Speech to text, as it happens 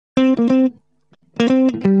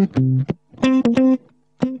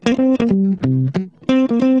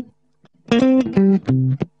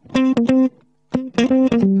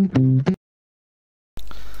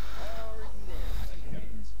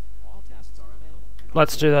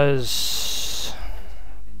let's do those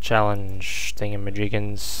challenge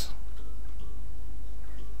thingamajiggins.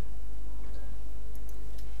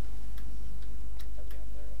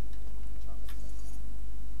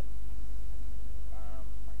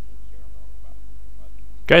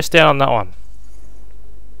 Go stand on that one,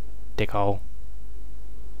 dickhole.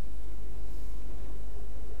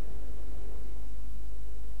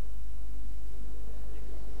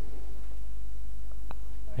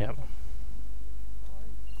 Yep.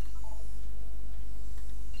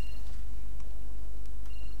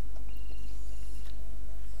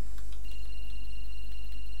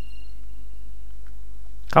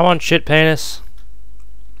 Come on, shit penis.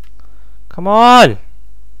 Come on!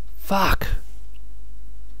 Fuck!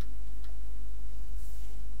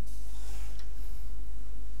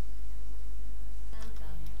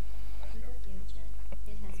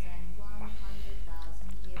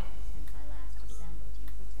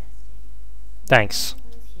 Thanks.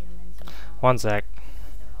 One sec.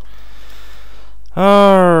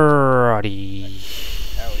 Alrighty.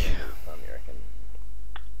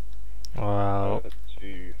 Well.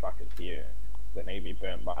 Two fuckers here that need to be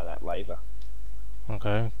burnt by that laser.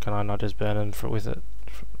 Okay. Can I not just burn them with it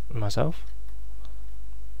myself?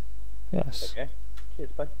 Yes. Okay.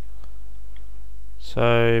 Cheers, bud.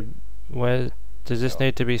 So, where does this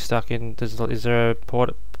need to be stuck in? Is there a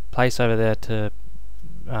place over there to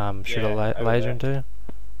shoot a laser into?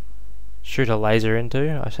 Shoot a laser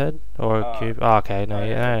into, I said? Or a cube? Oh, okay, no,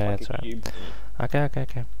 yeah, that's right. Okay.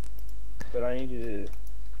 But I need you to...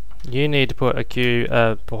 You need to put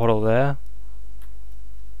a portal there.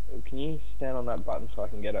 Can you stand on that button so I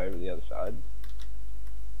can get over the other side?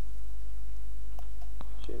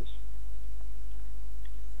 Cheers.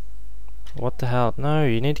 What the hell? No,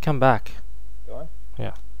 you need to come back. Do I?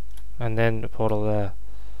 Yeah. And then the portal there.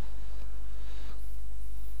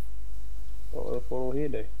 What will the portal here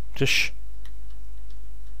do? Just shh.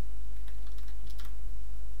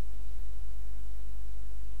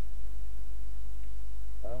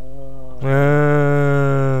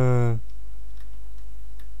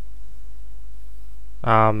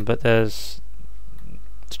 But there's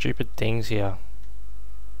stupid things here.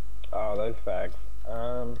 Oh, those fags.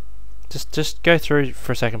 Just go through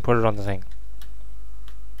for a second. Put it on the thing.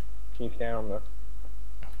 Can you stand on the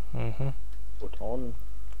button?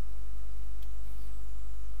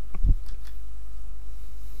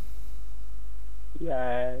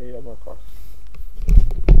 Yay, I'm across.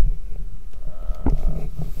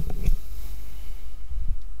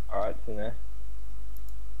 Alright, it's in there.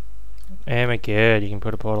 Oh my god, you can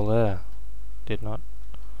put a portal there. Did not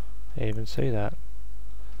even see that.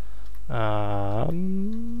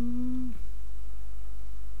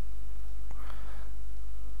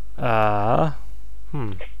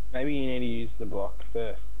 Maybe you need to use the block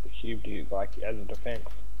first, the cube to like as a defense.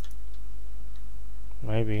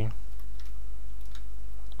 Maybe.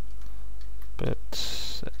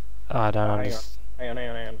 But I don't understand. Hang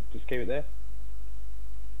on. Just keep it there.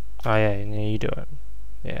 Oh yeah, you do it.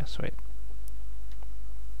 Yeah, sweet.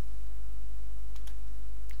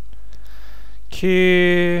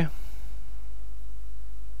 Q.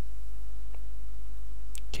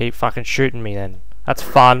 Keep fucking shooting me then. That's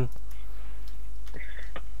fun.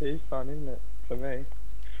 It's fun, isn't it? For me.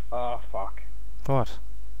 Oh, fuck. What?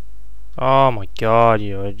 Oh my god,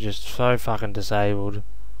 you are just so fucking disabled.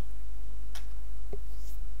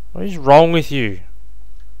 What is wrong with you?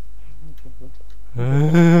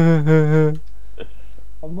 I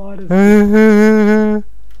might have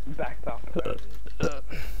backed up.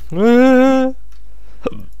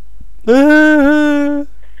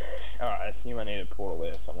 Alright, so you might need a portal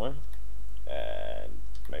there somewhere. And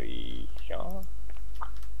maybe here.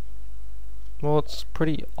 Well, it's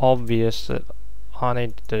pretty obvious that I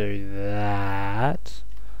need to do that.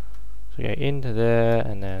 So go into there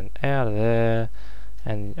and then out of there.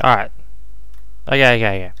 And alright.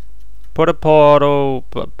 Okay. Put a portal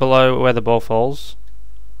below where the ball falls.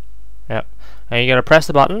 Yep. And you gotta press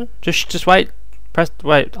the button. Just wait.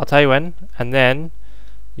 Wait, I'll tell you when. And then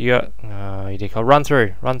you got you dickhead. Run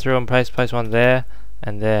through and place one there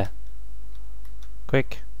and there.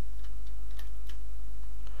 Quick.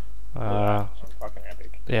 I'm fucking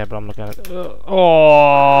epic. Yeah, but I'm looking at it.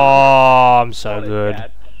 Oh, I'm so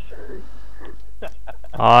good.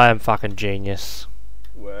 I am fucking genius.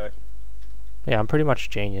 Work. Yeah, I'm pretty much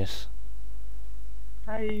genius.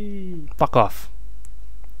 Hey. Fuck off.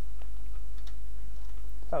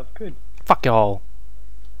 That was good. Fuck your hole.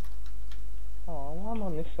 Oh, well, I'm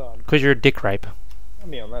on this side. Cause you're a dick rape. I'll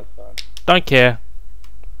be on that side. Don't care.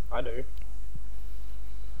 I do.